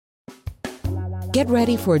Get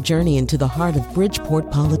ready for a journey into the heart of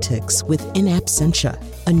Bridgeport politics with In Absentia,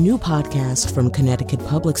 a new podcast from Connecticut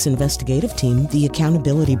Public's investigative team, The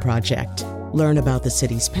Accountability Project. Learn about the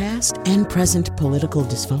city's past and present political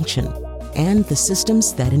dysfunction and the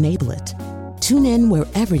systems that enable it. Tune in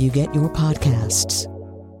wherever you get your podcasts.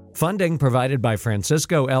 Funding provided by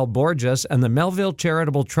Francisco L. Borges and the Melville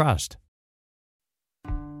Charitable Trust.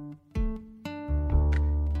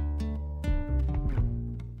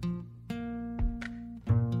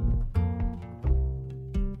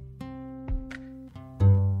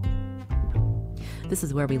 This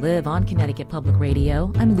is Where We Live on Connecticut Public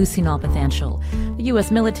Radio. I'm Lucy Nalpathanchel. The U.S.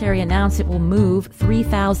 military announced it will move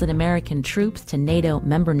 3,000 American troops to NATO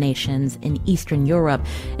member nations in Eastern Europe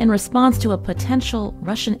in response to a potential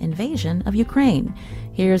Russian invasion of Ukraine.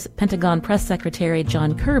 Here's Pentagon Press Secretary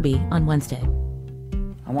John Kirby on Wednesday.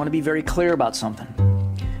 I want to be very clear about something.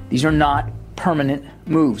 These are not permanent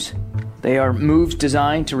moves. They are moves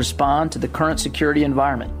designed to respond to the current security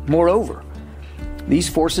environment. Moreover, these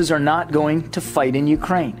forces are not going to fight in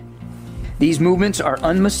Ukraine. These movements are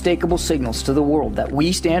unmistakable signals to the world that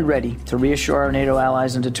we stand ready to reassure our NATO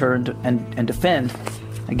allies and deter and defend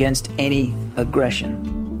against any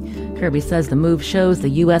aggression. Kirby says the move shows the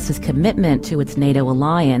U.S.'s commitment to its NATO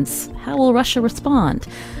alliance. How will Russia respond?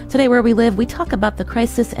 Today, Where We Live, we talk about the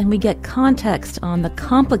crisis and we get context on the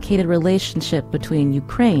complicated relationship between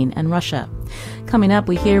Ukraine and Russia. Coming up,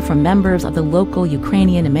 we hear from members of the local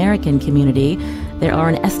Ukrainian American community. There are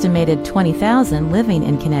an estimated 20,000 living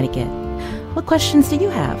in Connecticut. What questions do you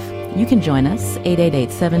have? You can join us,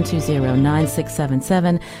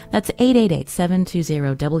 888-720-9677. That's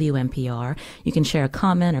 888-720-WNPR. You can share a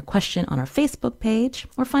comment or question on our Facebook page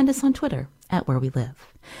or find us on Twitter @Where We Live.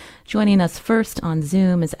 Joining us first on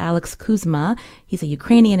Zoom is Alex Kuzma. He's a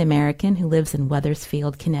Ukrainian American who lives in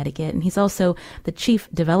Wethersfield, Connecticut, and he's also the Chief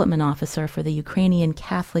Development Officer for the Ukrainian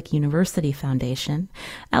Catholic University Foundation.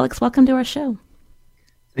 Alex, welcome to our show.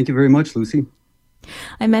 Thank you very much, Lucy.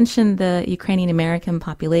 I mentioned the Ukrainian American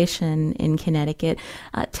population in Connecticut.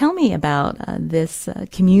 Tell me about this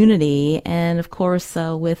community and, of course,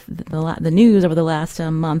 with the news over the last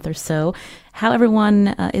month or so, how everyone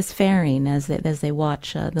is faring as they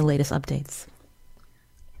watch the latest updates.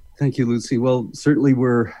 Thank you, Lucy. Well, certainly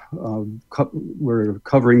we're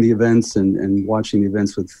covering the events and watching the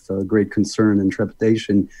events with great concern and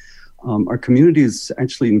trepidation. Our community is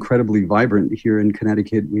actually incredibly vibrant here in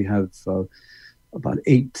Connecticut. We have about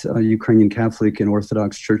 8 Ukrainian Catholic and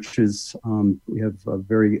Orthodox churches. We have a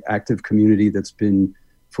very active community that's been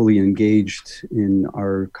fully engaged in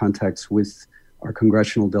our contacts with our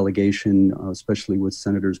congressional delegation, especially with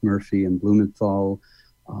Senators Murphy and Blumenthal.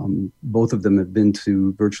 Both of them have been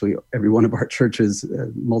to virtually every one of our churches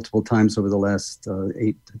multiple times over the last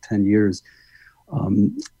 8 to 10 years.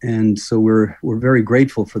 And so we're very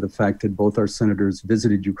grateful for the fact that both our senators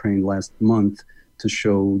visited Ukraine last month to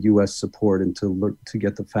show U.S. support and to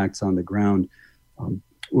get the facts on the ground.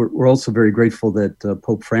 We're also very grateful that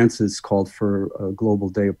Pope Francis called for a global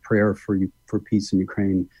day of prayer for peace in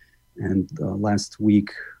Ukraine. And last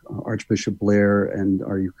week, Archbishop Blair and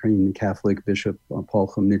our Ukrainian Catholic Bishop Paul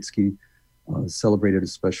Chomnitsky celebrated a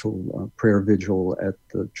special prayer vigil at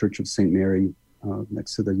the Church of St. Mary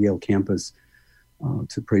next to the Yale campus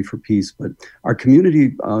to pray for peace. But our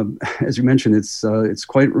community, as you mentioned, it's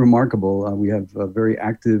quite remarkable. We have very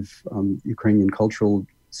active Ukrainian cultural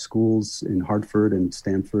schools in Hartford and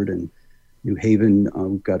Stamford and New Haven.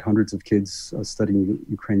 We've got hundreds of kids studying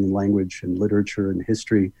Ukrainian language and literature and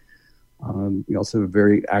history. We also have a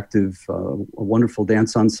very active, a wonderful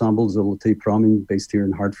dance ensemble, Zolotay Promen, based here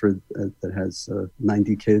in Hartford, that has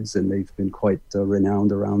 90 kids, and they've been quite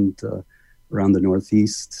renowned around the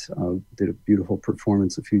Northeast. Did a beautiful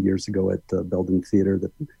performance a few years ago at the Belden Theater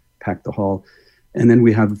that packed the hall. And then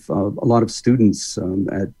we have a lot of students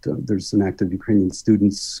there's an active Ukrainian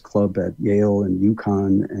students club at Yale and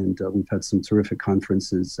UConn, and we've had some terrific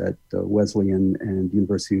conferences at Wesleyan and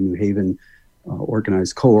University of New Haven,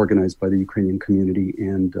 co-organized by the Ukrainian community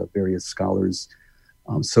and various scholars.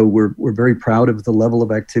 So we're very proud of the level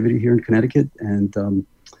of activity here in Connecticut, and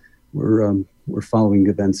we're following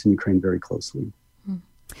events in Ukraine very closely.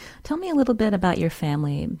 Tell me a little bit about your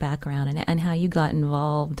family background and how you got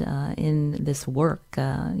involved in this work,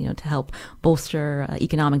 to help bolster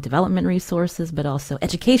economic development resources, but also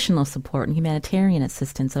educational support and humanitarian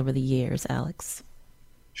assistance over the years, Alex.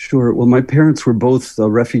 Sure. Well, my parents were both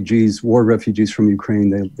war refugees from Ukraine.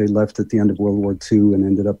 They left at the end of World War II and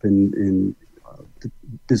ended up in the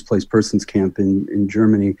displaced persons camp in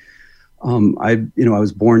Germany. I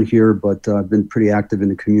was born here, but I've been pretty active in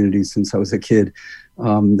the community since I was a kid.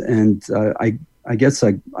 I I guess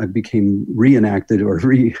I became reenacted or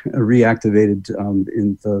reactivated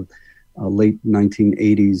in the late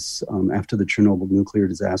 1980s after the Chernobyl nuclear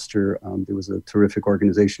disaster. There was a terrific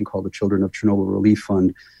organization called the Children of Chernobyl Relief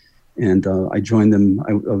Fund, and I joined them.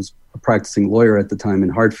 I was a practicing lawyer at the time in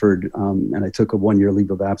Hartford, and I took a 1-year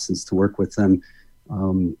leave of absence to work with them.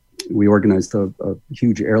 We organized a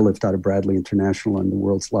huge airlift out of Bradley International on the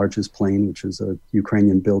world's largest plane, which is a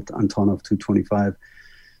Ukrainian-built Antonov 225.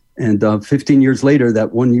 And 15 years later,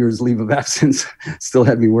 that 1 year's leave of absence still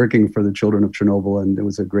had me working for the Children of Chernobyl, and it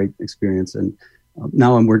was a great experience. And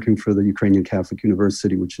now I'm working for the Ukrainian Catholic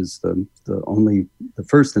University, which is the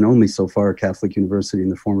first and only so far Catholic university in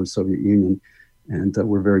the former Soviet Union. And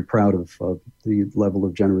we're very proud of the level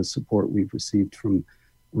of generous support we've received from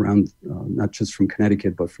around, not just from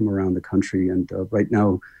Connecticut, but from around the country. And right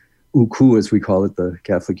now, UKU, as we call it, the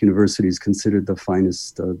Catholic University, is considered the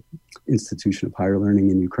finest institution of higher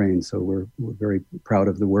learning in Ukraine. So we're very proud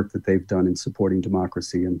of the work that they've done in supporting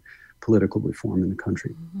democracy and political reform in the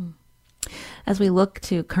country. Mm-hmm. As we look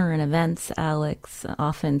to current events, Alex,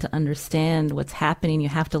 often to understand what's happening, you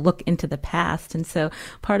have to look into the past. And so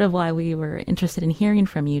part of why we were interested in hearing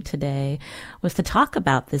from you today was to talk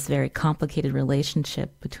about this very complicated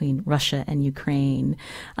relationship between Russia and Ukraine.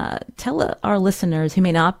 Tell our listeners who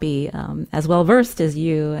may not be as well versed as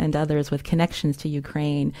you and others with connections to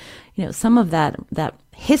Ukraine, some of that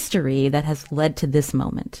history that has led to this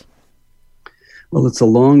moment. Well, it's a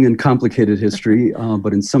long and complicated history,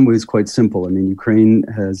 but in some ways quite simple. I mean, Ukraine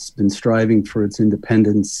has been striving for its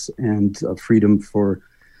independence and freedom for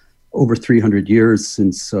over 300 years,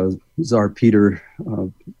 since Tsar Peter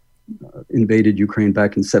invaded Ukraine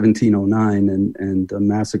back in 1709 and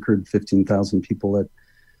massacred 15,000 people at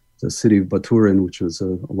the city of Baturin, which was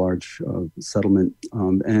a large settlement.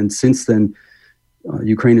 And since then,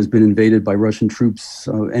 Ukraine has been invaded by Russian troops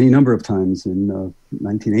any number of times in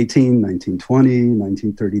 1918, 1920,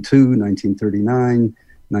 1932, 1939,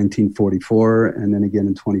 1944, and then again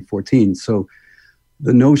in 2014. So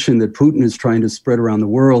the notion that Putin is trying to spread around the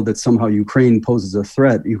world that somehow Ukraine poses a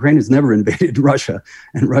threat. Ukraine has never invaded Russia,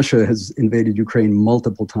 and Russia has invaded Ukraine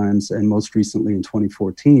multiple times, and most recently in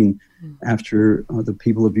 2014, after the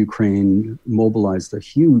people of Ukraine mobilized a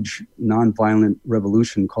huge nonviolent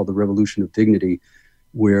revolution called the Revolution of Dignity,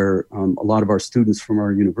 where a lot of our students from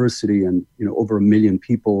our university and over 1 million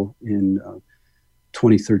people in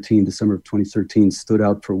 2013, December of 2013, stood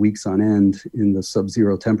out for weeks on end in the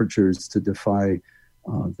sub-zero temperatures to defy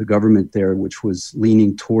the government there, which was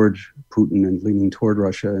leaning toward Putin and leaning toward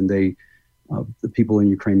Russia. And the people in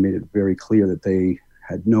Ukraine made it very clear that they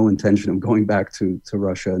had no intention of going back to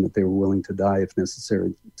Russia, and that they were willing to die if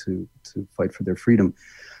necessary to fight for their freedom.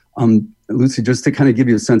 Lucy, just to kind of give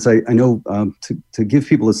you a sense, I know to give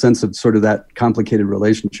people a sense of sort of that complicated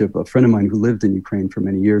relationship, a friend of mine who lived in Ukraine for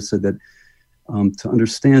many years said that to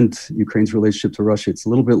understand Ukraine's relationship to Russia, it's a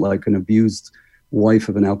little bit like an abused wife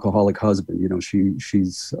of an alcoholic husband.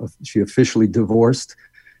 She officially divorced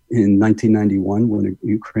in 1991 when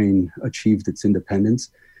Ukraine achieved its independence.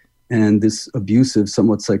 And this abusive,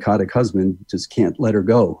 somewhat psychotic husband just can't let her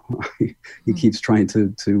go. He keeps trying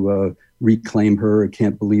to reclaim her.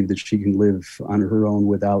 Can't believe that she can live on her own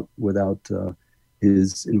without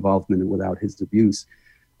his involvement and without his abuse.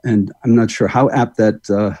 And I'm not sure how apt that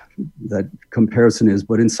comparison is,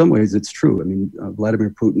 but in some ways it's true. I mean, Vladimir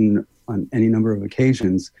Putin, on any number of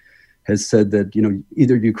occasions, has said that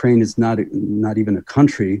either Ukraine is not even a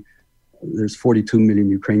country. There's 42 million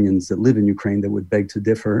Ukrainians that live in Ukraine that would beg to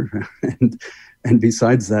differ. And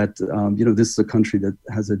besides that, this is a country that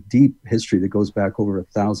has a deep history that goes back over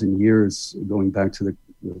 1,000 years, going back to the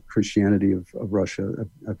Christianity of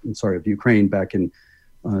Ukraine back in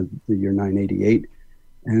the year 988.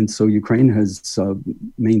 And so Ukraine has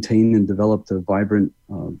maintained and developed a vibrant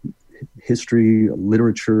history,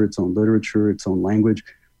 literature, its own language.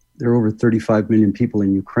 There are over 35 million people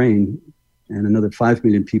in Ukraine, and another 5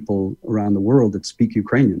 million people around the world that speak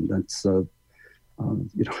Ukrainian. That's,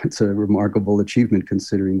 it's a remarkable achievement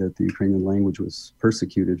considering that the Ukrainian language was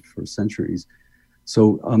persecuted for centuries.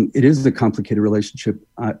 So it is a complicated relationship.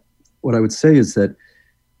 What I would say is that,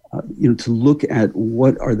 to look at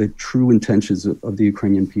what are the true intentions of the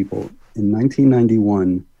Ukrainian people. In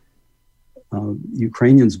 1991,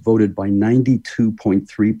 Ukrainians voted by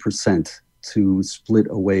 92.3% to split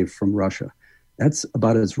away from Russia. That's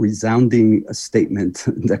about as resounding a statement,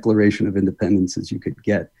 declaration of independence as you could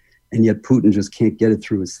get. And yet Putin just can't get it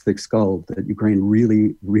through his thick skull that Ukraine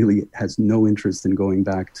really, really has no interest in going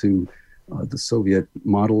back to the Soviet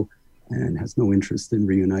model and has no interest in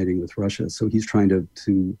reuniting with Russia. So he's trying to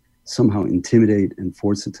somehow intimidate and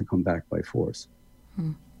force it to come back by force.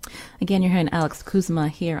 Again, you're hearing Alex Kuzma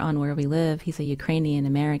here on Where We Live. He's a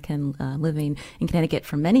Ukrainian-American living in Connecticut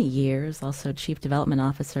for many years, also Chief Development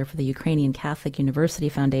Officer for the Ukrainian Catholic University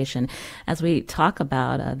Foundation. As we talk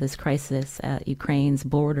about this crisis at Ukraine's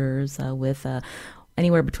borders with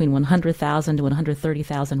anywhere between 100,000 to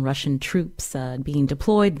 130,000 Russian troops being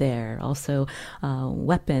deployed there, also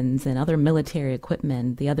weapons and other military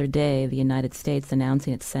equipment. The other day, the United States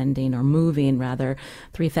announcing it's sending, or moving rather,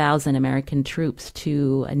 3,000 American troops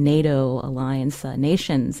to NATO alliance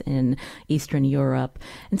nations in Eastern Europe.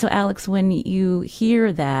 And so, Alex, when you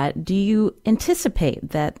hear that, do you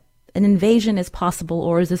anticipate that an invasion is possible,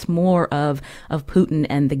 or is this more of Putin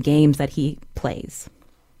and the games that he plays?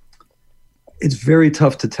 It's very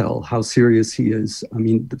tough to tell how serious he is. I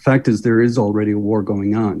mean, the fact is there is already a war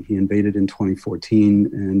going on. He invaded in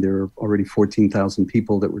 2014, and there are already 14,000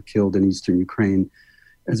 people that were killed in eastern Ukraine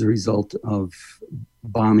as a result of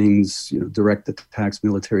bombings, direct attacks,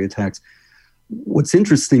 military attacks. What's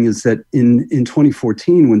interesting is that in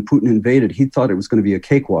 2014, when Putin invaded, he thought it was going to be a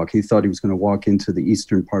cakewalk. He thought he was going to walk into the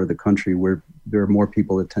eastern part of the country where there are more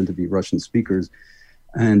people that tend to be Russian speakers,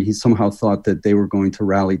 and he somehow thought that they were going to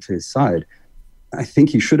rally to his side. I think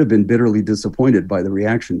he should have been bitterly disappointed by the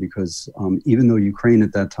reaction, because even though Ukraine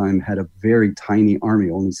at that time had a very tiny army,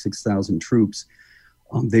 only 6,000 troops,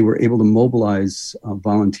 they were able to mobilize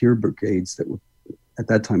volunteer brigades that were at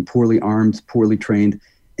that time poorly armed, poorly trained,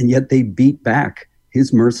 and yet they beat back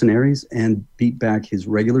his mercenaries and beat back his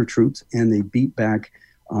regular troops, and they beat back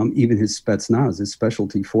even his Spetsnaz, his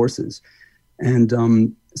specialty forces.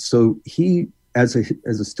 And so he, as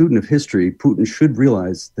a student of history, Putin should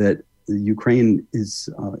realize that Ukraine is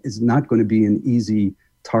not going to be an easy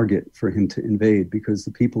target for him to invade, because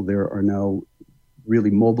the people there are now really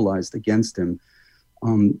mobilized against him.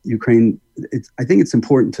 Ukraine, I think it's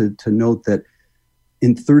important to note that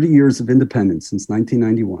in 30 years of independence, since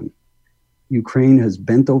 1991, Ukraine has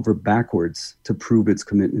bent over backwards to prove its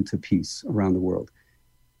commitment to peace around the world.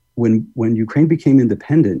 When Ukraine became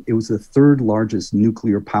independent, it was the third largest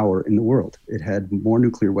nuclear power in the world. It had more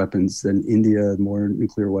nuclear weapons than India, more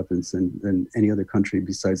nuclear weapons than any other country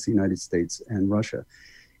besides the United States and Russia.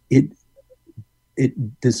 It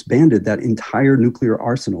disbanded that entire nuclear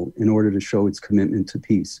arsenal in order to show its commitment to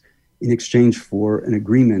peace, in exchange for an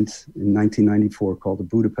agreement in 1994 called the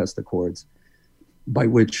Budapest Accords, by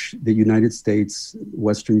which the United States,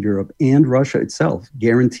 Western Europe, and Russia itself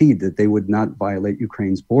guaranteed that they would not violate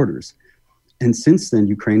Ukraine's borders. And since then,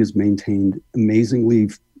 Ukraine has maintained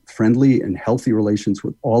amazingly friendly and healthy relations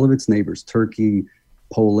with all of its neighbors: Turkey,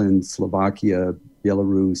 Poland, Slovakia,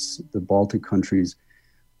 Belarus, the Baltic countries.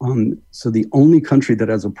 So the only country that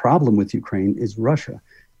has a problem with Ukraine is Russia.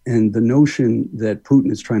 And the notion that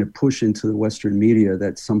Putin is trying to push into the Western media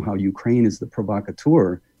that somehow Ukraine is the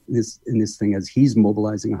provocateur in this thing, as he's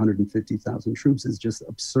mobilizing 150,000 troops, is just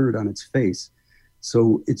absurd on its face.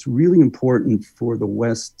 So it's really important for the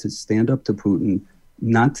West to stand up to Putin,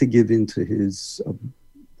 not to give in to his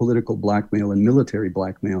political blackmail and military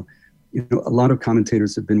blackmail. A lot of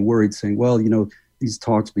commentators have been worried, saying, well, these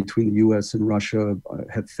talks between the US and Russia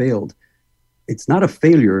have failed. It's not a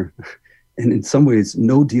failure. And in some ways,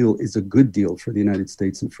 no deal is a good deal for the United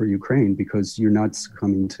States and for Ukraine, because you're not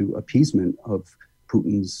succumbing to appeasement of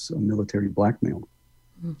Putin's military blackmail.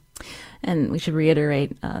 And we should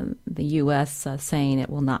reiterate the U.S. Saying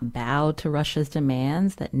it will not bow to Russia's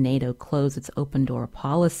demands, that NATO close its open door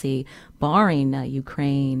policy, barring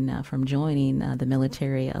Ukraine from joining the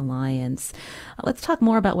military alliance. Let's talk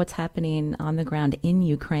more about what's happening on the ground in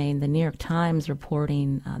Ukraine. The New York Times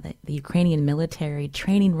reporting that the Ukrainian military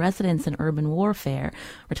training residents in urban warfare.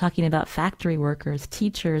 We're talking about factory workers,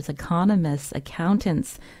 teachers, economists,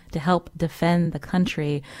 accountants to help defend the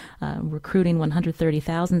country, recruiting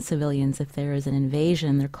 130,000 civilians if there is an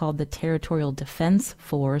invasion. They're called the Territorial Defense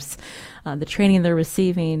Force. The training they're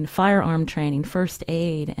receiving: firearm training, first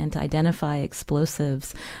aid, and to identify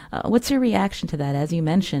explosives. What's your reaction to that? As you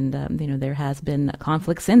mentioned, there has been a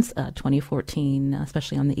conflict since 2014,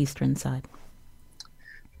 especially on the eastern side.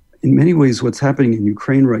 In many ways, what's happening in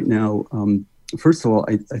Ukraine right now, first of all,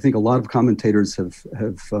 I think a lot of commentators have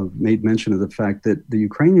made mention of the fact that the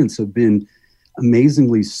Ukrainians have been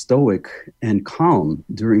amazingly stoic and calm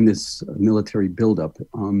during this military buildup.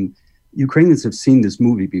 Ukrainians have seen this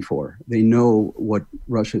movie before. They know what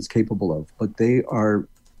Russia is capable of, but they are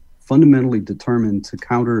fundamentally determined to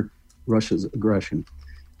counter Russia's aggression.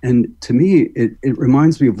 And to me, it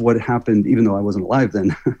reminds me of what happened, even though I wasn't alive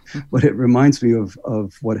then, but it reminds me of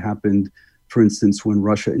what happened, for instance, when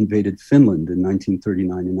Russia invaded Finland in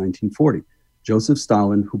 1939 and 1940. Joseph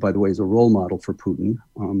Stalin, who, by the way, is a role model for Putin,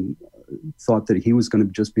 thought that he was going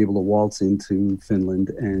to just be able to waltz into Finland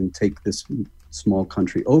and take this small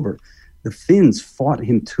country over. The Finns fought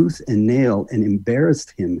him tooth and nail and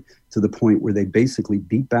embarrassed him to the point where they basically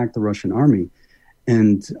beat back the Russian army.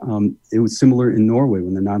 And it was similar in Norway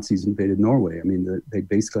when the Nazis invaded Norway. I mean, they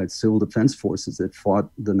basically had civil defense forces that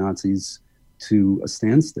fought the Nazis to a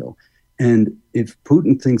standstill. And if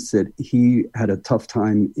Putin thinks that he had a tough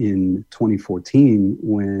time in 2014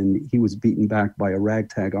 when he was beaten back by a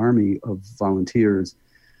ragtag army of volunteers,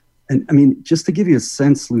 and I mean, just to give you a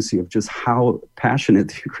sense, Lucy, of just how passionate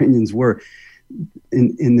the Ukrainians were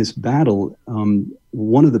in this battle,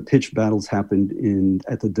 one of the pitched battles happened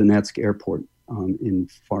at the Donetsk airport in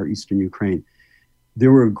far eastern Ukraine.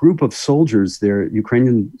 There were a group of soldiers there,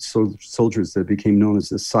 Ukrainian soldiers that became known as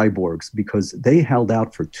the cyborgs, because they held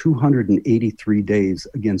out for 283 days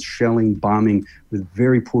against shelling, bombing, with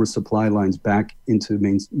very poor supply lines back into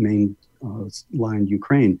main line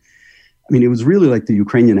Ukraine. I mean, it was really like the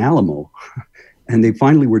Ukrainian Alamo, and they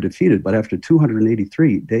finally were defeated. But after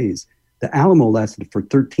 283 days, the Alamo lasted for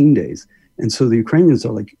 13 days. And so the Ukrainians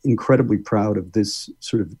are like incredibly proud of this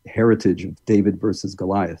sort of heritage of David versus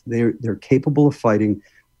Goliath. They're capable of fighting.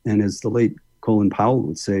 And as the late Colin Powell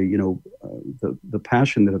would say, you know, the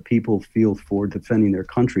passion that a people feel for defending their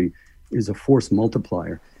country is a force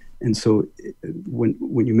multiplier. And so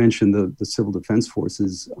when you mention the civil defense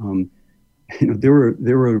forces, you know,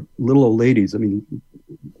 there were little old ladies, I mean,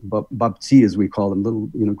 babci as we call them, little,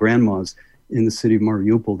 you know, grandmas in the city of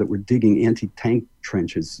Mariupol that were digging anti-tank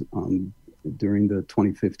trenches during the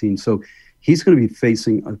 2015. So he's going to be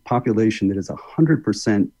facing a population that is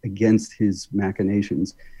 100% against his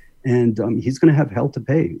machinations. And he's going to have hell to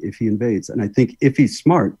pay if he invades. And I think if he's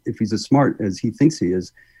smart, if he's as smart as he thinks he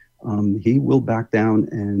is, he will back down,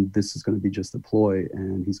 and this is going to be just a ploy,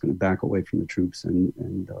 and he's going to back away from the troops and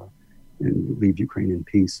leave Ukraine in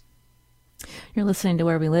peace. You're listening to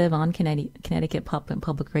Where We Live on Connecticut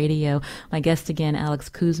Public Radio. My guest again, Alex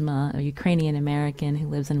Kuzma, a Ukrainian-American who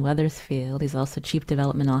lives in Wethersfield. He's also Chief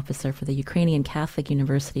Development Officer for the Ukrainian Catholic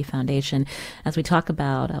University Foundation. As we talk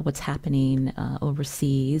about what's happening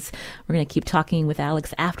overseas, we're going to keep talking with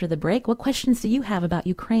Alex after the break. What questions do you have about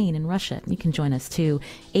Ukraine and Russia? You can join us too,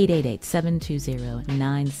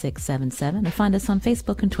 888-720-9677, or find us on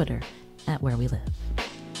Facebook and Twitter at Where We Live.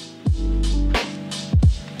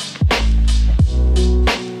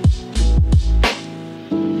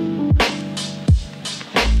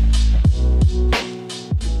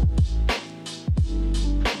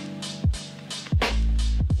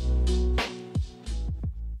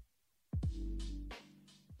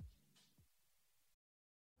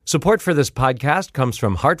 Support for this podcast comes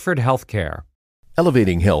from Hartford Healthcare.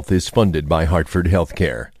 Elevating Health is funded by Hartford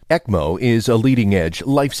Healthcare. ECMO is a leading-edge,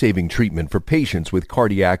 life-saving treatment for patients with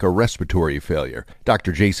cardiac or respiratory failure.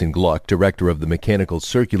 Dr. Jason Gluck, director of the Mechanical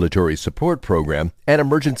Circulatory Support Program and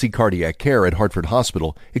Emergency Cardiac Care at Hartford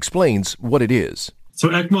Hospital, explains what it is. So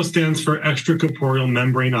ECMO stands for extracorporeal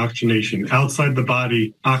membrane oxygenation, outside the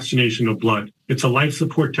body oxygenation of blood. It's a life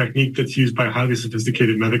support technique that's used by highly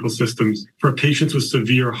sophisticated medical systems for patients with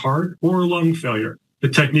severe heart or lung failure. The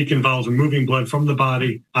technique involves removing blood from the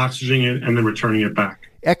body, oxygenating it, and then returning it back.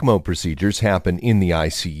 ECMO procedures happen in the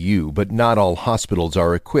ICU, but not all hospitals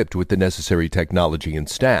are equipped with the necessary technology and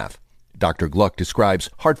staff. Dr. Gluck describes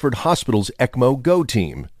Hartford Hospital's ECMO Go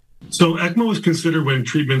team. So ECMO is considered when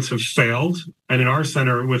treatments have failed. And in our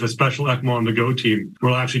center, with a special ECMO on the Go team,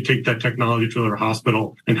 we'll actually take that technology to their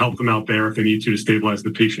hospital and help them out there if they need to stabilize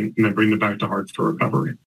the patient and then bring them back to Hartford for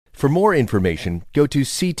recovery. For more information, go to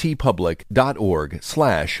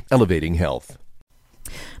ctpublic.org/elevatinghealth.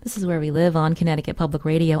 This is Where We Live on Connecticut Public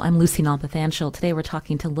Radio. I'm Lucy Nalpathanchil. Today we're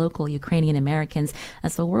talking to local Ukrainian Americans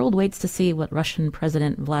as the world waits to see what Russian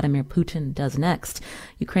President Vladimir Putin does next.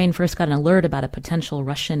 Ukraine first got an alert about a potential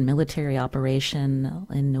Russian military operation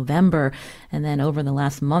in November, and then over the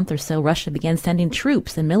last month or so, Russia began sending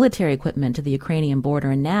troops and military equipment to the Ukrainian border,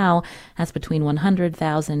 and now has between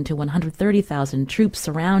 100,000 to 130,000 troops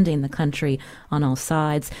surrounding the country on all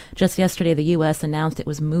sides. Just yesterday, the U.S. announced it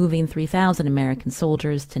was moving 3,000 American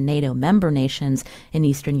soldiers to NATO member nations in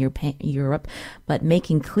Eastern Europe, but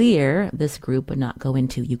making clear this group would not go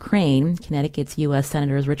into Ukraine. Connecticut's U.S.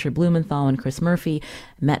 Senators Richard Blumenthal and Chris Murphy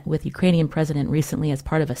met with Ukrainian President recently as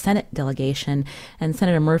part of a Senate delegation, and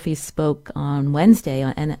Senator Murphy spoke on Wednesday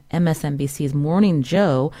on MSNBC's Morning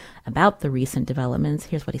Joe about the recent developments.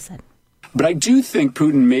 Here's what he said. But I do think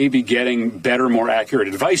Putin may be getting better, more accurate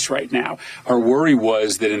advice right now. Our worry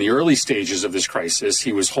was that in the early stages of this crisis,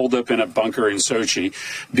 he was holed up in a bunker in Sochi,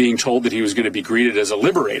 being told that he was going to be greeted as a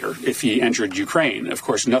liberator if he entered Ukraine. Of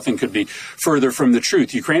course, nothing could be further from the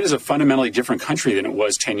truth. Ukraine is a fundamentally different country than it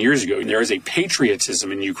was 10 years ago. There is a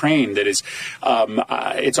patriotism in Ukraine that is,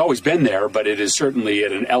 it's always been there, but it is certainly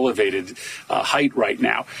at an elevated height right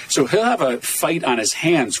now. So he'll have a fight on his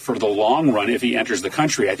hands for the long run if he enters the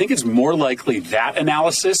country. I think it's more likely that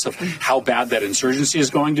analysis of how bad that insurgency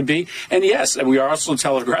is going to be. And yes, we are also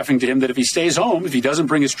telegraphing to him that if he stays home, if he doesn't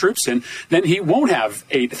bring his troops in, then he won't have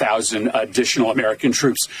 8,000 additional American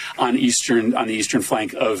troops on the eastern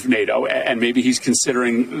flank of NATO. And maybe he's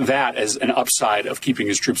considering that as an upside of keeping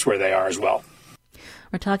his troops where they are as well.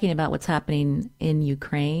 We're talking about what's happening in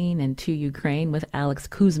Ukraine and to Ukraine with Alex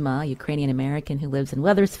Kuzma, Ukrainian-American who lives in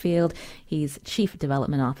Wethersfield. He's Chief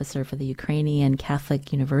Development Officer for the Ukrainian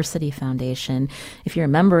Catholic University Foundation. If you're a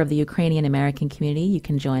member of the Ukrainian-American community, you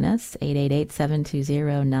can join us,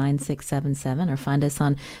 888-720-9677, or find us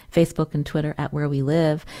on Facebook and Twitter at Where We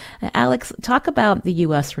Live. Alex, talk about the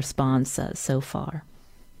U.S. response so far.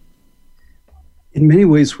 In many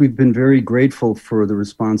ways, we've been very grateful for the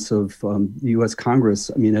response of the U.S.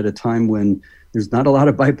 Congress. I mean, at a time when there's not a lot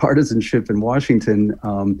of bipartisanship in Washington,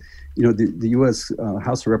 the U.S.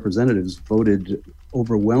 House of Representatives voted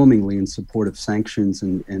overwhelmingly in support of sanctions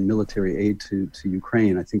and military aid to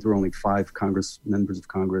Ukraine. I think there were only 5 members of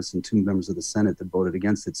Congress and 2 members of the Senate that voted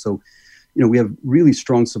against it. So, we have really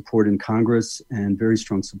strong support in Congress and very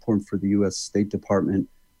strong support for the U.S. State Department.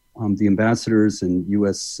 The ambassadors and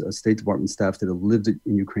U.S. State Department staff that have lived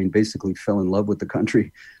in Ukraine basically fell in love with the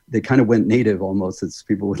country. They kind of went native almost, as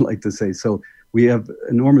people would like to say. So we have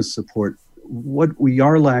enormous support. What we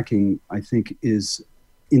are lacking, I think, is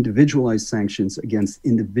individualized sanctions against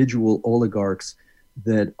individual oligarchs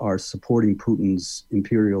that are supporting Putin's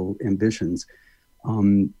imperial ambitions.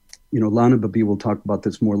 Lana Babi will talk about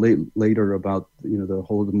this more later about, the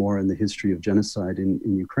Holodomor and the history of genocide in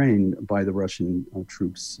Ukraine by the Russian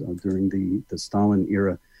troops during the Stalin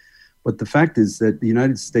era. But the fact is that the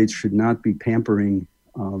United States should not be pampering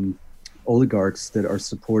oligarchs that are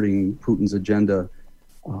supporting Putin's agenda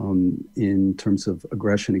in terms of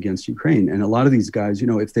aggression against Ukraine. And a lot of these guys,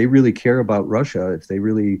 if they really care about Russia, if they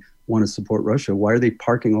really want to support Russia, why are they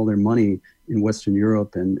parking all their money in Western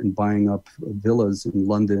Europe and buying up villas in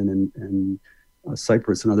London and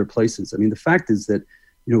Cyprus and other places? I mean, the fact is that,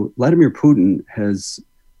 Vladimir Putin has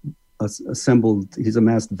he's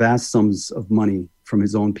amassed vast sums of money from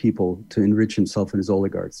his own people to enrich himself and his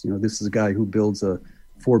oligarchs. This is a guy who builds a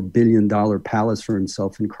 $4 billion palace for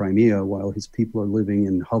himself in Crimea while his people are living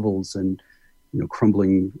in hovels and,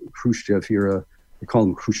 crumbling Khrushchev era. They call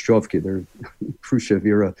them Khrushchevki. They're Khrushchev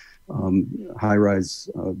era high-rise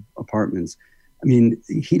apartments. I mean,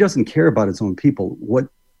 he doesn't care about his own people. What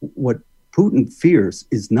Putin fears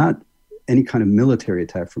is not any kind of military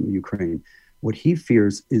attack from Ukraine. What he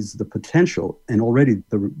fears is the potential and already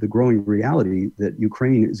the growing reality that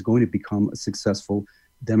Ukraine is going to become a successful,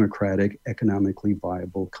 democratic, economically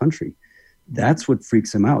viable country. That's what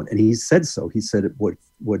freaks him out. And he said so. He said what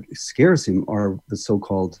scares him are the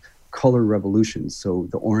so-called color revolutions. So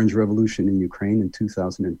the Orange Revolution in Ukraine in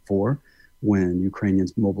 2004, when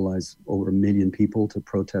Ukrainians mobilized over 1 million people to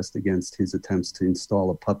protest against his attempts to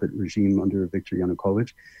install a puppet regime under Viktor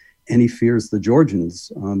Yanukovych. And he fears the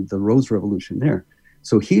Georgians, the Rose Revolution there.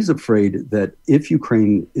 So he's afraid that if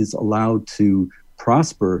Ukraine is allowed to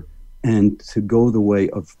prosper and to go the way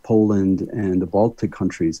of Poland and the Baltic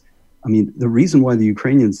countries, I mean, the reason why the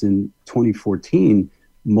Ukrainians in 2014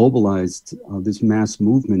 mobilized this mass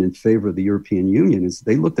movement in favor of the European Union is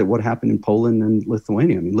they looked at what happened in Poland and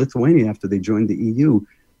Lithuania. I mean, Lithuania, after they joined the EU,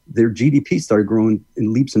 their GDP started growing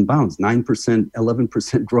in leaps and bounds, 9%,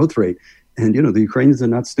 11% growth rate. And, the Ukrainians are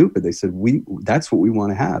not stupid. They said, that's what we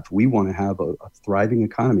want to have. We want to have a thriving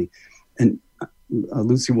economy. And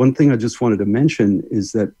Lucy, one thing I just wanted to mention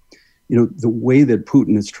is that, the way that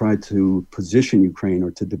Putin has tried to position Ukraine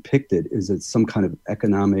or to depict it is as some kind of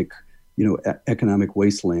economic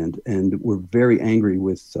wasteland. And we're very angry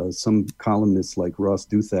with some columnists like Ross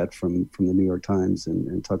Douthat from the New York Times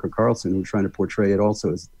and Tucker Carlson, who are trying to portray it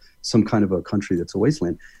also as some kind of a country that's a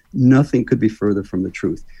wasteland. Nothing could be further from the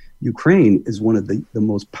truth. Ukraine is one of the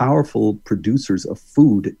most powerful producers of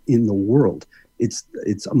food in the world. It's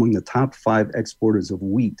among the top 5 exporters of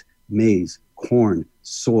wheat, maize, corn,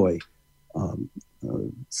 soy,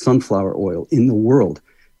 sunflower oil in the world.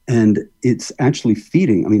 And it's actually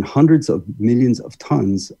feeding, hundreds of millions of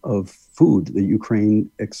tons of food that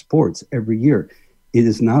Ukraine exports every year. It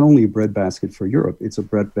is not only a breadbasket for Europe, it's a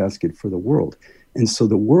breadbasket for the world. And so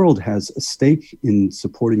the world has a stake in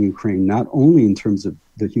supporting Ukraine, not only in terms of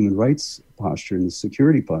the human rights posture and the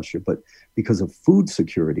security posture, but because of food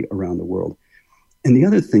security around the world. And the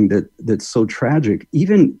other thing that's so tragic,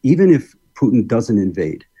 even if Putin doesn't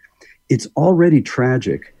invade, it's already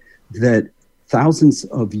tragic that thousands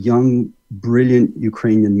of young, brilliant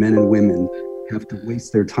Ukrainian men and women have to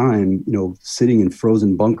waste their time, sitting in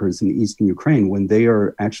frozen bunkers in eastern Ukraine when they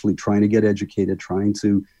are actually trying to get educated, trying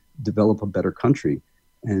to develop a better country.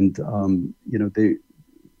 And,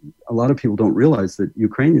 a lot of people don't realize that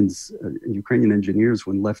Ukrainian engineers,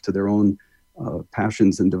 when left to their own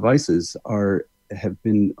passions and devices, have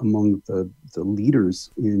been among the leaders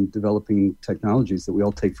in developing technologies that we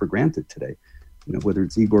all take for granted today. Whether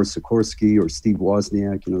it's Igor Sikorsky or Steve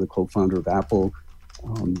Wozniak, the co-founder of Apple.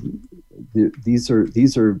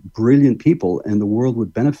 These are brilliant people, and the world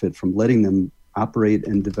would benefit from letting them operate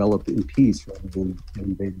and develop in peace rather than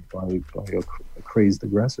invaded by a crazed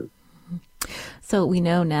aggressor. So we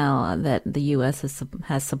know now that the U.S.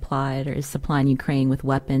 has supplied or is supplying Ukraine with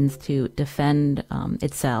weapons to defend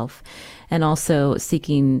itself, and also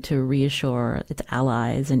seeking to reassure its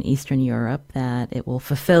allies in Eastern Europe that it will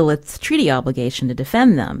fulfill its treaty obligation to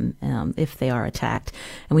defend them if they are attacked.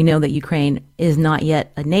 And we know that Ukraine is not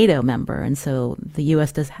yet a NATO member, and so the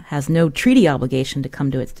U.S. has no treaty obligation to come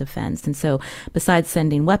to its defense. And so besides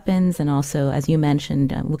sending weapons and also, as you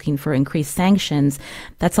mentioned, looking for increased sanctions,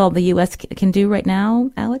 that's all the U.S. can do right now,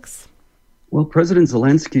 Alex? Well, President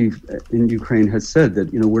Zelensky in Ukraine has said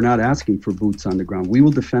that, we're not asking for boots on the ground. We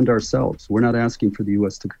will defend ourselves. We're not asking for the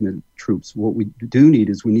U.S. to commit troops. What we do need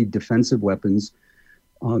is we need defensive weapons,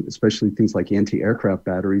 especially things like anti-aircraft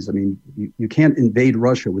batteries. I mean, you can't invade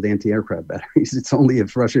Russia with anti-aircraft batteries. It's only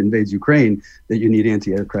if Russia invades Ukraine that you need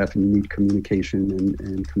anti-aircraft, and you need communication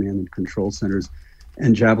and command and control centers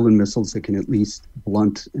and Javelin missiles that can at least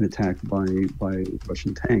blunt an attack by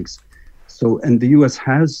Russian tanks. So, and the U.S.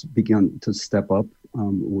 has begun to step up.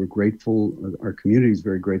 We're grateful. Our community is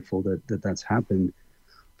very grateful that that's happened.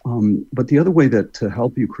 But the other way that to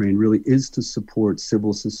help Ukraine really is to support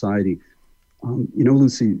civil society.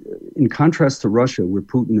 Lucy, in contrast to Russia, where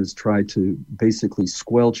Putin has tried to basically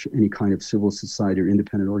squelch any kind of civil society or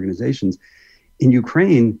independent organizations, in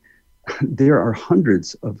Ukraine, there are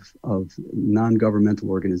hundreds of non-governmental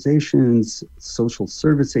organizations, social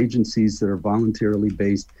service agencies that are voluntarily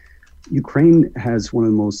based. Ukraine has one of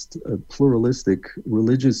the most pluralistic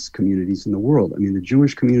religious communities in the world. I mean, the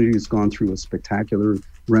Jewish community has gone through a spectacular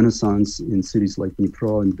renaissance in cities like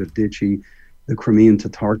Dnipro and Berdichi. The Crimean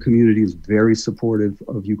Tatar community is very supportive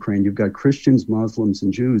of Ukraine. You've got Christians, Muslims,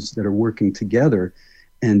 and Jews that are working together,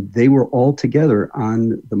 and they were all together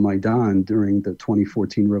on the Maidan during the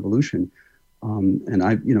 2014 revolution. And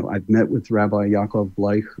I've met with Rabbi Yaakov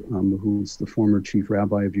Bleich, who's the former chief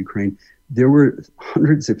rabbi of Ukraine. There were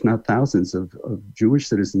hundreds, if not thousands, of Jewish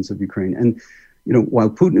citizens of Ukraine. And, while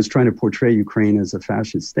Putin is trying to portray Ukraine as a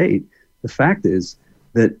fascist state, the fact is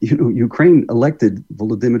that, Ukraine elected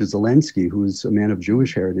Volodymyr Zelensky, who is a man of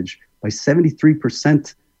Jewish heritage, by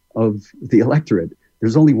 73% of the electorate.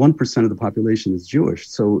 There's only 1% of the population that's Jewish.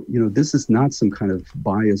 So, this is not some kind of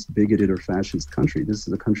biased, bigoted, or fascist country. This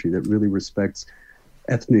is a country that really respects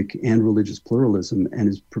ethnic and religious pluralism and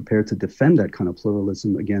is prepared to defend that kind of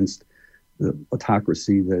pluralism against the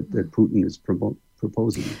autocracy that Putin is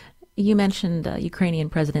proposing. You mentioned Ukrainian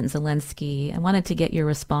President Zelensky. I wanted to get your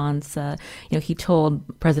response. He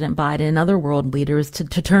told President Biden and other world leaders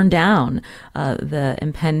to turn down the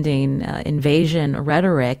impending invasion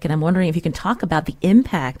rhetoric. And I'm wondering if you can talk about the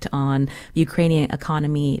impact on the Ukrainian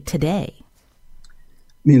economy today.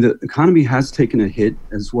 I mean, the economy has taken a hit,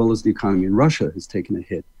 as well as the economy in Russia has taken a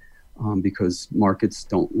hit, because markets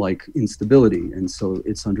don't like instability. And so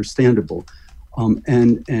it's understandable.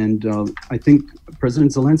 I think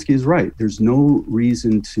President Zelensky is right. There's no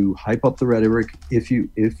reason to hype up the rhetoric.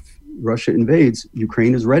 If Russia invades,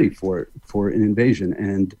 Ukraine is ready for an invasion.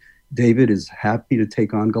 And David is happy to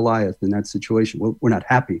take on Goliath in that situation. Well, we're not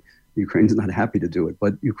happy. Ukraine is not happy to do it,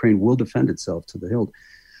 but Ukraine will defend itself to the hilt.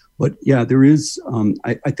 But yeah, there is,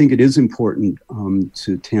 I think it is important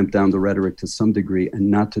to tamp down the rhetoric to some degree and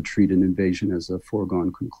not to treat an invasion as a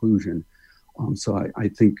foregone conclusion. So I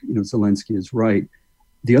think, Zelensky is right.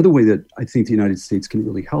 The other way that I think the United States can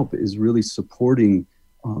really help is really supporting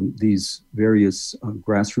these various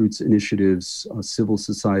grassroots initiatives, civil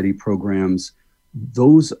society programs.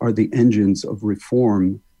 Those are the engines of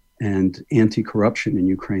reform and anti-corruption in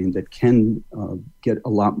Ukraine that can get a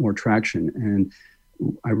lot more traction. And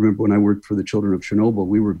I remember when I worked for the children of Chernobyl,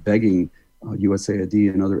 we were begging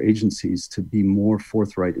USAID and other agencies to be more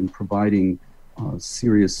forthright in providing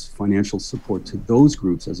serious financial support to those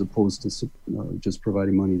groups, as opposed to just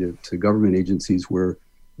providing money to government agencies where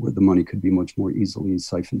the money could be much more easily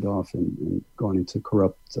siphoned off and gone into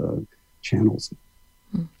corrupt channels.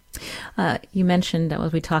 You mentioned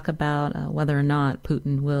as we talk about whether or not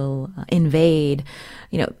Putin will invade,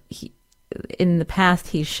 in the past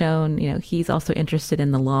he's shown, he's also interested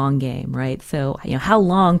in the long game, right? So, how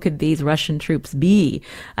long could these Russian troops be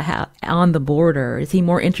on the border? Is he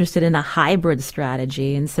more interested in a hybrid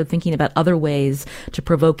strategy? And so thinking about other ways to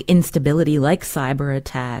provoke instability like cyber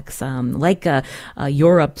attacks, like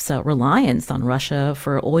Europe's reliance on Russia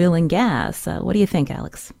for oil and gas. What do you think,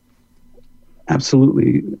 Alex?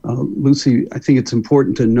 Absolutely. Lucy, I think it's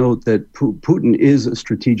important to note that Putin is a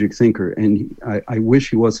strategic thinker, and I wish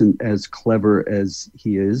he wasn't as clever as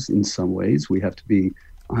he is in some ways. We have to be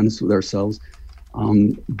honest with ourselves.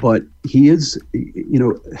 But he is,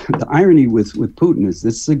 the irony with Putin is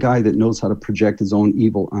this is a guy that knows how to project his own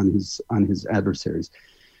evil on his adversaries.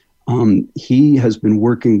 He has been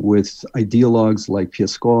working with ideologues like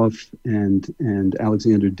Peskov and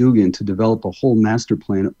Alexander Dugin to develop a whole master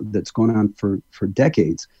plan that's gone on for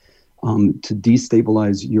decades to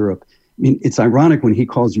destabilize Europe. I mean, it's ironic when he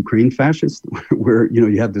calls Ukraine fascist, where,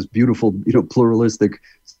 you have this beautiful, pluralistic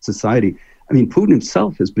society. I mean, Putin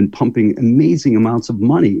himself has been pumping amazing amounts of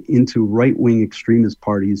money into right-wing extremist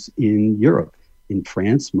parties in Europe, in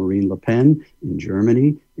France, Marine Le Pen, in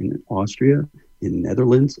Germany, in Austria, in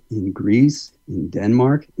Netherlands, in Greece, in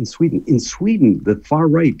Denmark, in Sweden. In Sweden, the far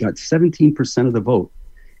right got 17% of the vote.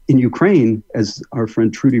 In Ukraine, as our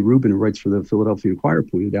friend Trudy Rubin, who writes for the Philadelphia Inquirer,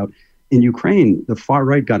 pointed out, in Ukraine, the far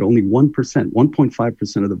right got only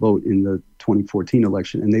 1.5% of the vote in the 2014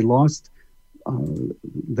 election, and they lost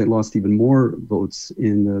even more votes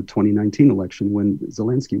in the 2019 election when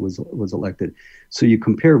Zelensky was elected. So you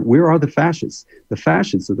compare, where are the fascists? The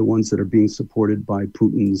fascists are the ones that are being supported by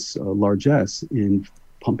Putin's largesse in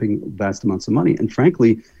pumping vast amounts of money. And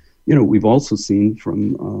frankly, we've also seen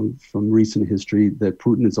from recent history that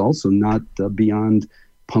Putin is also not beyond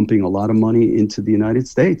pumping a lot of money into the United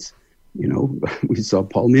States. We saw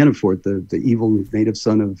Paul Manafort, the evil native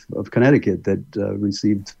son of Connecticut, that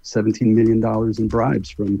received $17 million in bribes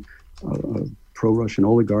from a pro-Russian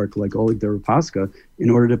oligarch like Oleg Deripaska in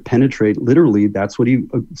order to penetrate. Literally, that's what he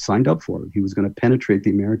signed up for. He was going to penetrate the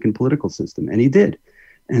American political system, and he did.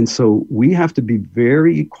 And so we have to be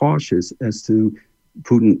very cautious as to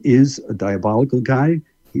Putin is a diabolical guy.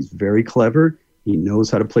 He's very clever. He knows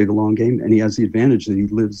how to play the long game, and he has the advantage that he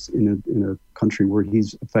lives in a country where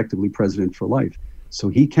he's effectively president for life. So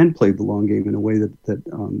he can play the long game in a way that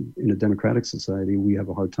in a democratic society, we have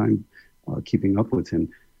a hard time keeping up with him.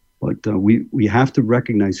 But we have to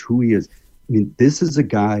recognize who he is. I mean, this is a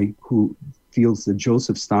guy who feels that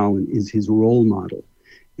Joseph Stalin is his role model.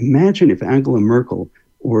 Imagine if Angela Merkel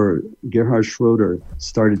or Gerhard Schroeder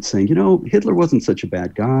started saying, Hitler wasn't such a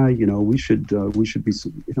bad guy. We should be,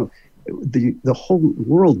 the whole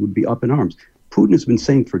world would be up in arms. Putin has been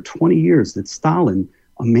saying for 20 years that Stalin,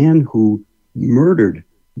 a man who murdered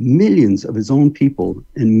millions of his own people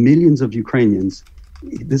and millions of Ukrainians,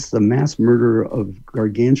 this is a mass murderer of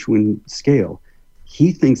gargantuan scale.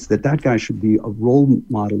 He thinks that guy should be a role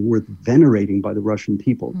model worth venerating by the Russian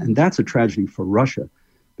people. And that's a tragedy for Russia,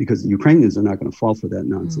 because the Ukrainians are not going to fall for that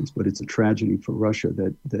nonsense. But it's a tragedy for Russia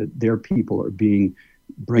that their people are being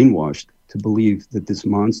brainwashed to believe that this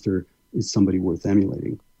monster is somebody worth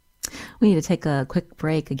emulating. We need to take a quick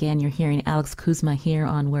break. Again, you're hearing Alex Kuzma here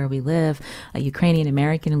on Where We Live, a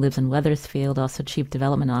Ukrainian-American who lives in Wethersfield, also Chief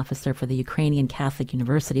Development Officer for the Ukrainian Catholic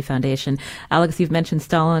University Foundation. Alex, you've mentioned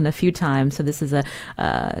Stalin a few times, so this is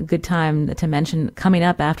a good time to mention. Coming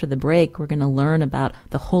up after the break, we're going to learn about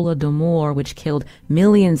the Holodomor, which killed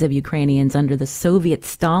millions of Ukrainians under the Soviet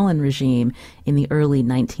Stalin regime in the early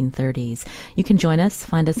 1930s. You can join us.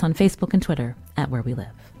 Find us on Facebook and Twitter at Where We Live.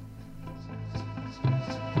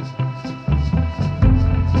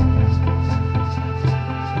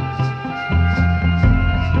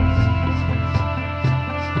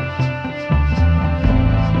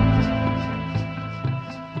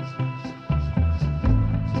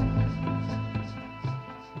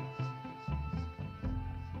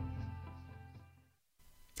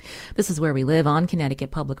 This is Where We Live on Connecticut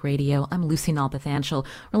Public Radio. I'm Lucy Nalpathanchel.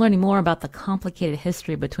 We're learning more about the complicated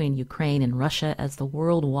history between Ukraine and Russia as the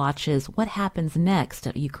world watches what happens next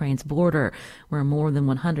at Ukraine's border, where more than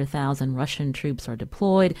 100,000 Russian troops are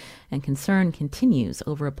deployed, and concern continues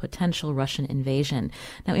over a potential Russian invasion.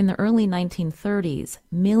 Now, in the early 1930s,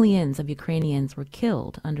 millions of Ukrainians were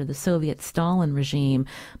killed under the Soviet Stalin regime,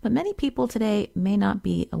 but many people today may not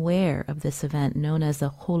be aware of this event known as the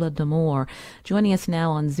Holodomor. Joining us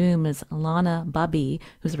now on Zoom room is Lana Babi,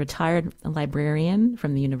 who's a retired librarian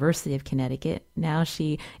from the University of Connecticut. Now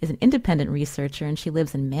she is an independent researcher and she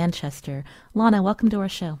lives in Manchester. Lana, welcome to our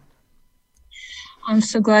show. I'm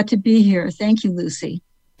so glad to be here. Thank you, Lucy.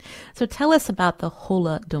 So tell us about the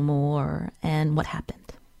Holodomor and what happened.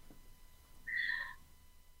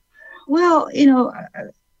 Well,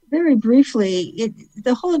 very briefly,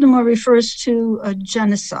 the Holodomor refers to a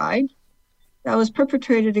genocide that was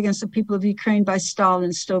perpetrated against the people of Ukraine by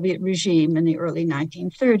Stalin's Soviet regime in the early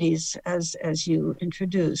 1930s, as you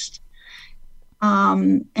introduced.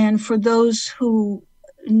 And for those who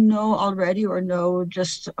know already or know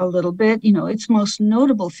just a little bit, its most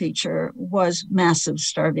notable feature was massive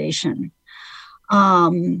starvation.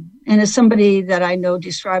 And as somebody that I know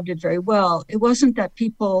described it very well, it wasn't that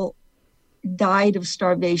people died of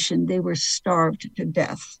starvation, they were starved to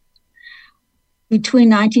death. Between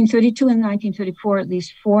 1932 and 1934, at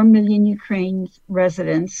least 4 million Ukrainian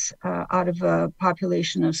residents, out of a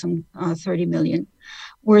population of some 30 million,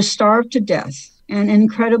 were starved to death. And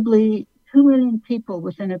incredibly, 2 million people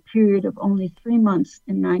within a period of only 3 months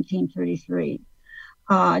in 1933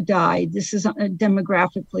 died. This is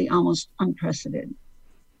demographically almost unprecedented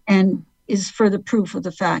and is further proof of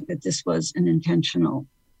the fact that this was an intentional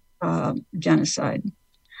genocide.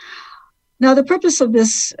 Now, the purpose of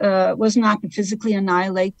this was not to physically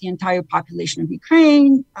annihilate the entire population of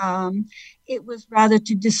Ukraine. It was rather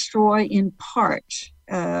to destroy, in part,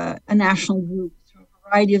 a national group through a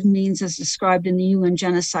variety of means as described in the UN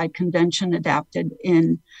Genocide Convention adopted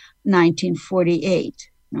in 1948.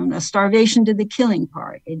 Now, starvation did the killing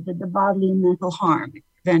part. It did the bodily and mental harm. It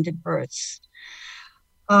prevented births.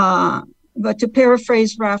 But to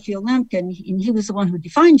paraphrase Raphael Lemkin, he was the one who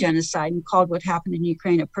defined genocide and called what happened in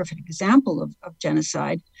Ukraine a perfect example of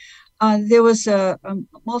genocide. There was a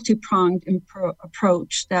multi-pronged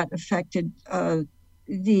approach that affected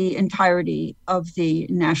the entirety of the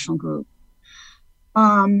national group.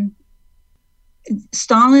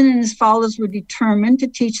 Stalin and his followers were determined to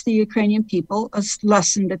teach the Ukrainian people a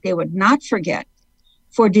lesson that they would not forget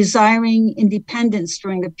for desiring independence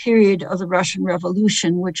during the period of the Russian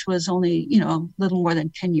Revolution, which was only, little more than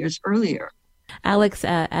 10 years earlier. Alex,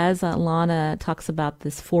 as Lana talks about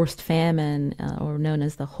this forced famine, or known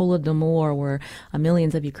as the Holodomor, where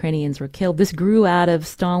millions of Ukrainians were killed, this grew out of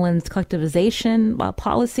Stalin's collectivization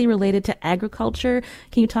policy related to agriculture.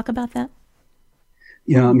 Can you talk about that?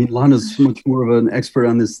 Yeah, Lana's much more of an expert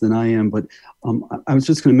on this than I am, but I was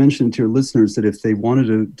just going to mention to your listeners that if they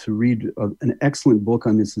wanted to read an excellent book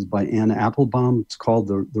on this is by Anne Applebaum. It's called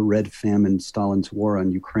The Red Famine, Stalin's War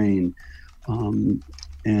on Ukraine. And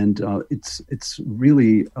it's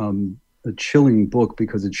really a chilling book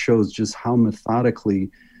because it shows just how methodically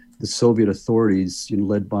the Soviet authorities,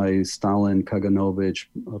 led by Stalin, Kaganovich,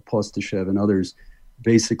 Postyshev, and others,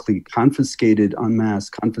 basically confiscated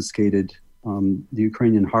the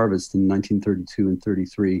Ukrainian harvest in 1932 and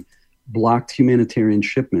 33, blocked humanitarian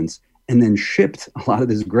shipments, and then shipped a lot of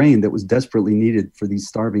this grain that was desperately needed for these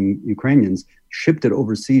starving Ukrainians, shipped it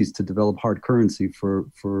overseas to develop hard currency for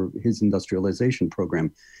his industrialization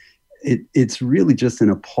program. It's really just an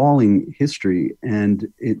appalling history,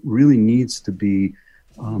 and it really needs to be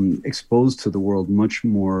exposed to the world much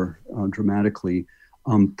more dramatically.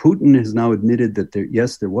 Putin has now admitted that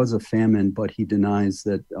there was a famine, but he denies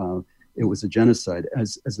that it was a genocide.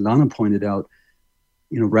 As Lana pointed out,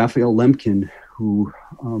 Raphael Lemkin, who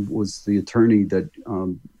was the attorney that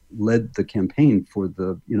led the campaign for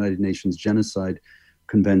the United Nations Genocide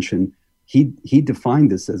Convention, he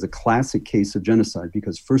defined this as a classic case of genocide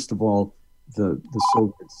because, first of all, the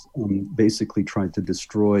Soviets basically tried to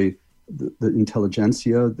destroy the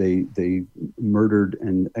intelligentsia. They murdered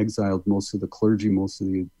and exiled most of the clergy, most of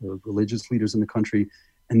the religious leaders in the country,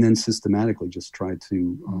 and then systematically just tried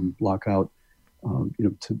to block out,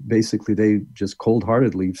 they just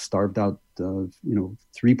cold-heartedly starved out,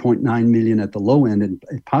 3.9 million at the low end and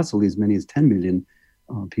possibly as many as 10 million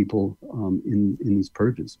people in these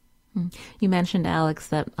purges. You mentioned, Alex,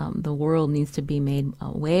 that the world needs to be made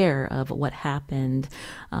aware of what happened.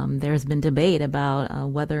 There's been debate about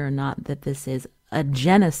whether or not that this is a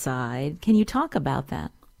genocide. Can you talk about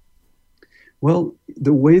that? Well,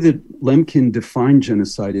 the way that Lemkin defined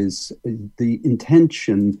genocide is the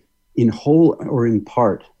intention in whole or in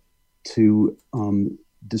part to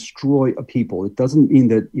destroy a people. It doesn't mean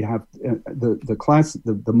that you have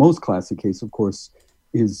the most classic case, of course,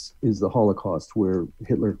 is the Holocaust, where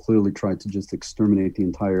Hitler clearly tried to just exterminate the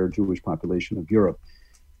entire Jewish population of Europe.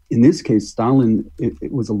 In this case, Stalin,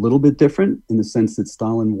 it was a little bit different in the sense that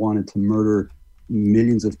Stalin wanted to murder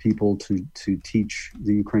millions of people to teach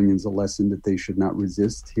the Ukrainians a lesson that they should not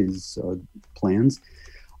resist his plans.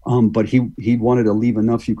 But he wanted to leave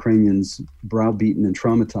enough Ukrainians browbeaten and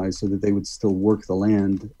traumatized so that they would still work the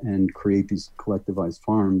land and create these collectivized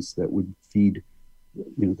farms that would feed,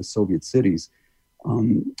 the Soviet cities.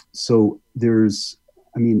 So there's,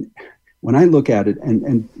 when I look at it,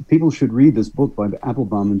 and people should read this book by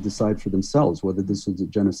Applebaum and decide for themselves whether this was a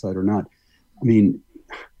genocide or not.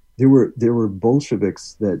 There were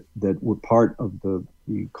Bolsheviks that were part of the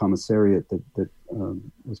commissariat that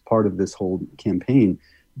was part of this whole campaign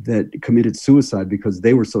that committed suicide because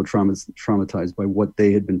they were so traumatized by what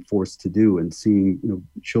they had been forced to do, and seeing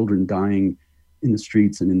children dying in the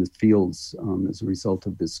streets and in the fields as a result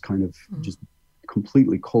of this kind of just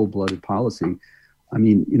completely cold-blooded policy.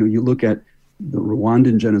 You look at the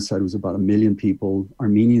Rwandan genocide was about 1 million people.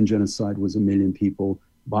 Armenian genocide was 1 million people.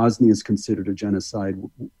 Bosnia is considered a genocide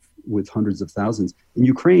with hundreds of thousands. In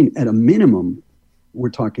Ukraine, at a minimum, we're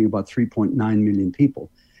talking about 3.9 million people.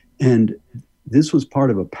 And this was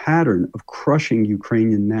part of a pattern of crushing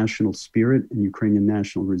Ukrainian national spirit and Ukrainian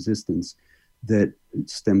national resistance that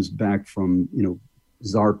stems back from,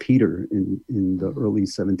 Tsar Peter in the early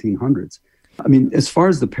 1700s. As far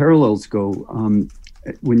as the parallels go,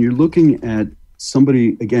 when you're looking at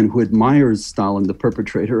somebody, again, who admires Stalin, the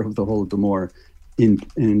perpetrator of the Holodomor,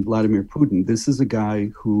 in Vladimir Putin, this is a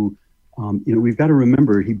guy who, we've got to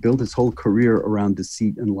remember, he built his whole career around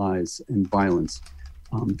deceit and lies and violence.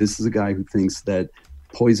 This is a guy who thinks that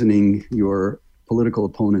poisoning your political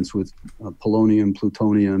opponents with polonium,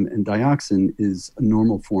 plutonium, and dioxin is a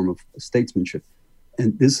normal form of statesmanship.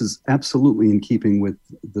 And this is absolutely in keeping with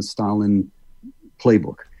the Stalin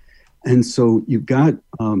playbook. And so you've got,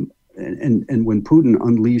 and when Putin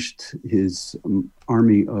unleashed his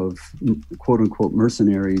army of quote unquote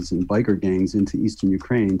mercenaries and biker gangs into Eastern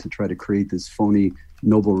Ukraine to try to create this phony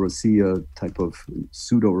Novorossiya type of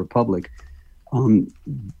pseudo republic,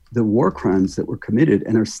 the war crimes that were committed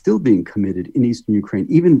and are still being committed in Eastern Ukraine,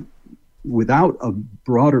 even without a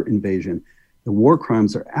broader invasion, the war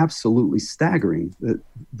crimes are absolutely staggering.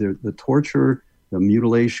 The torture, the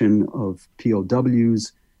mutilation of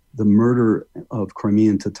POWs, the murder of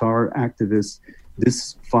Crimean Tatar activists.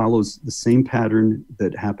 This follows the same pattern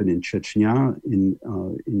that happened in Chechnya in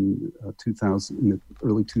the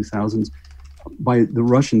early 2000s. By the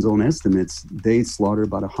Russians' own estimates, they slaughtered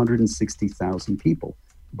about 160,000 people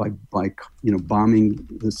by bombing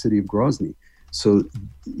the city of Grozny. So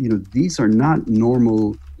these are not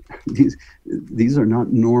normal. These are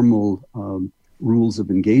not normal rules of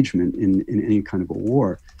engagement in any kind of a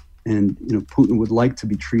war. And Putin would like to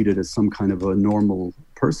be treated as some kind of a normal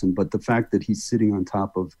person, but the fact that he's sitting on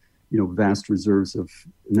top of vast reserves of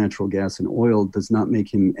natural gas and oil does not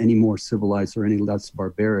make him any more civilized or any less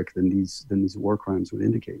barbaric than these war crimes would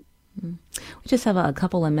indicate. We just have a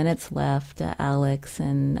couple of minutes left, Alex,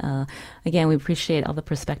 and again, we appreciate all the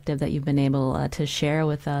perspective that you've been able to share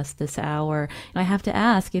with us this hour. And I have to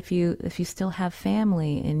ask, if you still have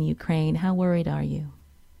family in Ukraine, how worried are you?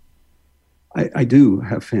 I do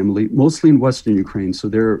have family, mostly in Western Ukraine, so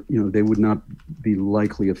they would not be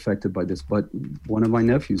likely affected by this. But one of my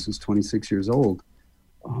nephews, who's 26 years old,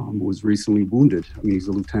 was recently wounded. He's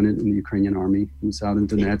a lieutenant in the Ukrainian army. He was out in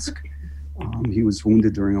Donetsk. He was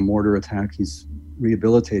wounded during a mortar attack. He's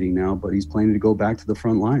rehabilitating now, but he's planning to go back to the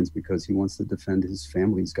front lines because he wants to defend his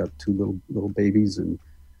family. He's got 2 little babies, and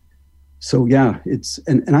so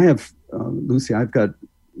and I have Lucy. I've got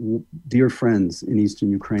dear friends in Eastern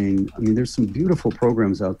Ukraine. There's some beautiful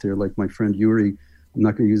programs out there, like my friend Yuri. I'm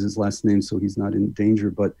not going to use his last name so he's not in danger,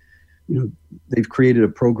 but they've created a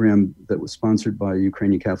program that was sponsored by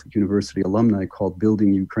Ukrainian Catholic University alumni called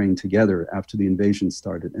Building Ukraine Together after the invasion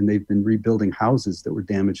started. And they've been rebuilding houses that were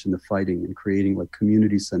damaged in the fighting and creating like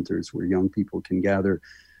community centers where young people can gather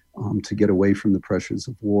to get away from the pressures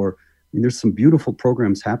of war. There's some beautiful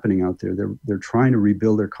programs happening out there. They're trying to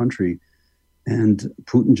rebuild their country, and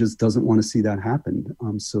Putin just doesn't want to see that happen.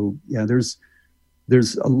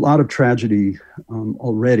 There's a lot of tragedy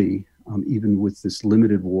already, even with this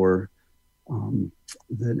limited war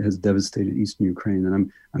that has devastated Eastern Ukraine.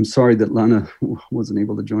 And I'm sorry that Lana wasn't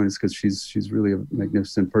able to join us, because she's really a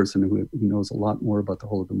magnificent person who knows a lot more about the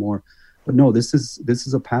Holodomor. But no, this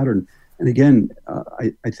is a pattern. And again,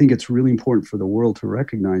 I think it's really important for the world to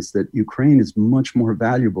recognize that Ukraine is much more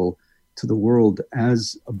valuable to the world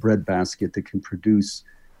as a breadbasket that can produce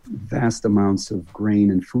vast amounts of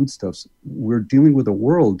grain and foodstuffs. We're dealing with a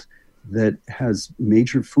world that has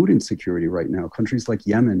major food insecurity right now. Countries like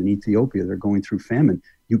Yemen and Ethiopia, they're going through famine.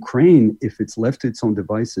 Ukraine, if it's left to its own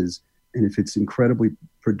devices, and if its incredibly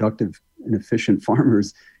productive and efficient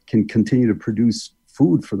farmers can continue to produce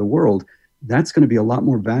food for the world, that's going to be a lot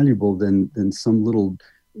more valuable than some little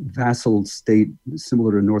vassal state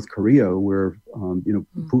similar to North Korea, where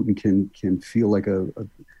Putin can feel like a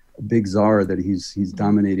big czar, that he's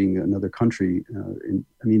dominating another country.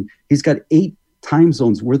 He's got 8 time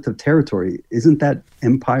zones worth of territory. Isn't that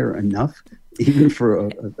empire enough, even for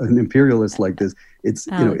an imperialist like this? It's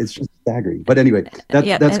it's just staggering. But anyway,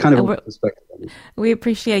 that's kind of a perspective. We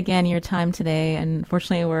appreciate again your time today, and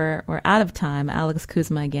unfortunately we're out of time. Alex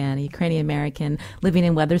Kuzma again, a Ukrainian American living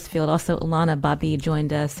in Wethersfield. Also, Ilana Babi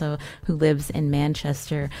joined us, who lives in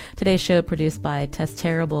Manchester. Today's show produced by Tess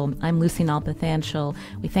Terrible. I'm Lucy Nalpathanchel.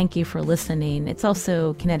 We thank you for listening. It's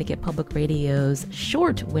also Connecticut Public Radio's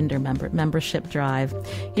short winter membership drive.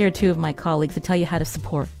 Here are 2 of my colleagues to tell you how to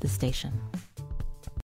support the station.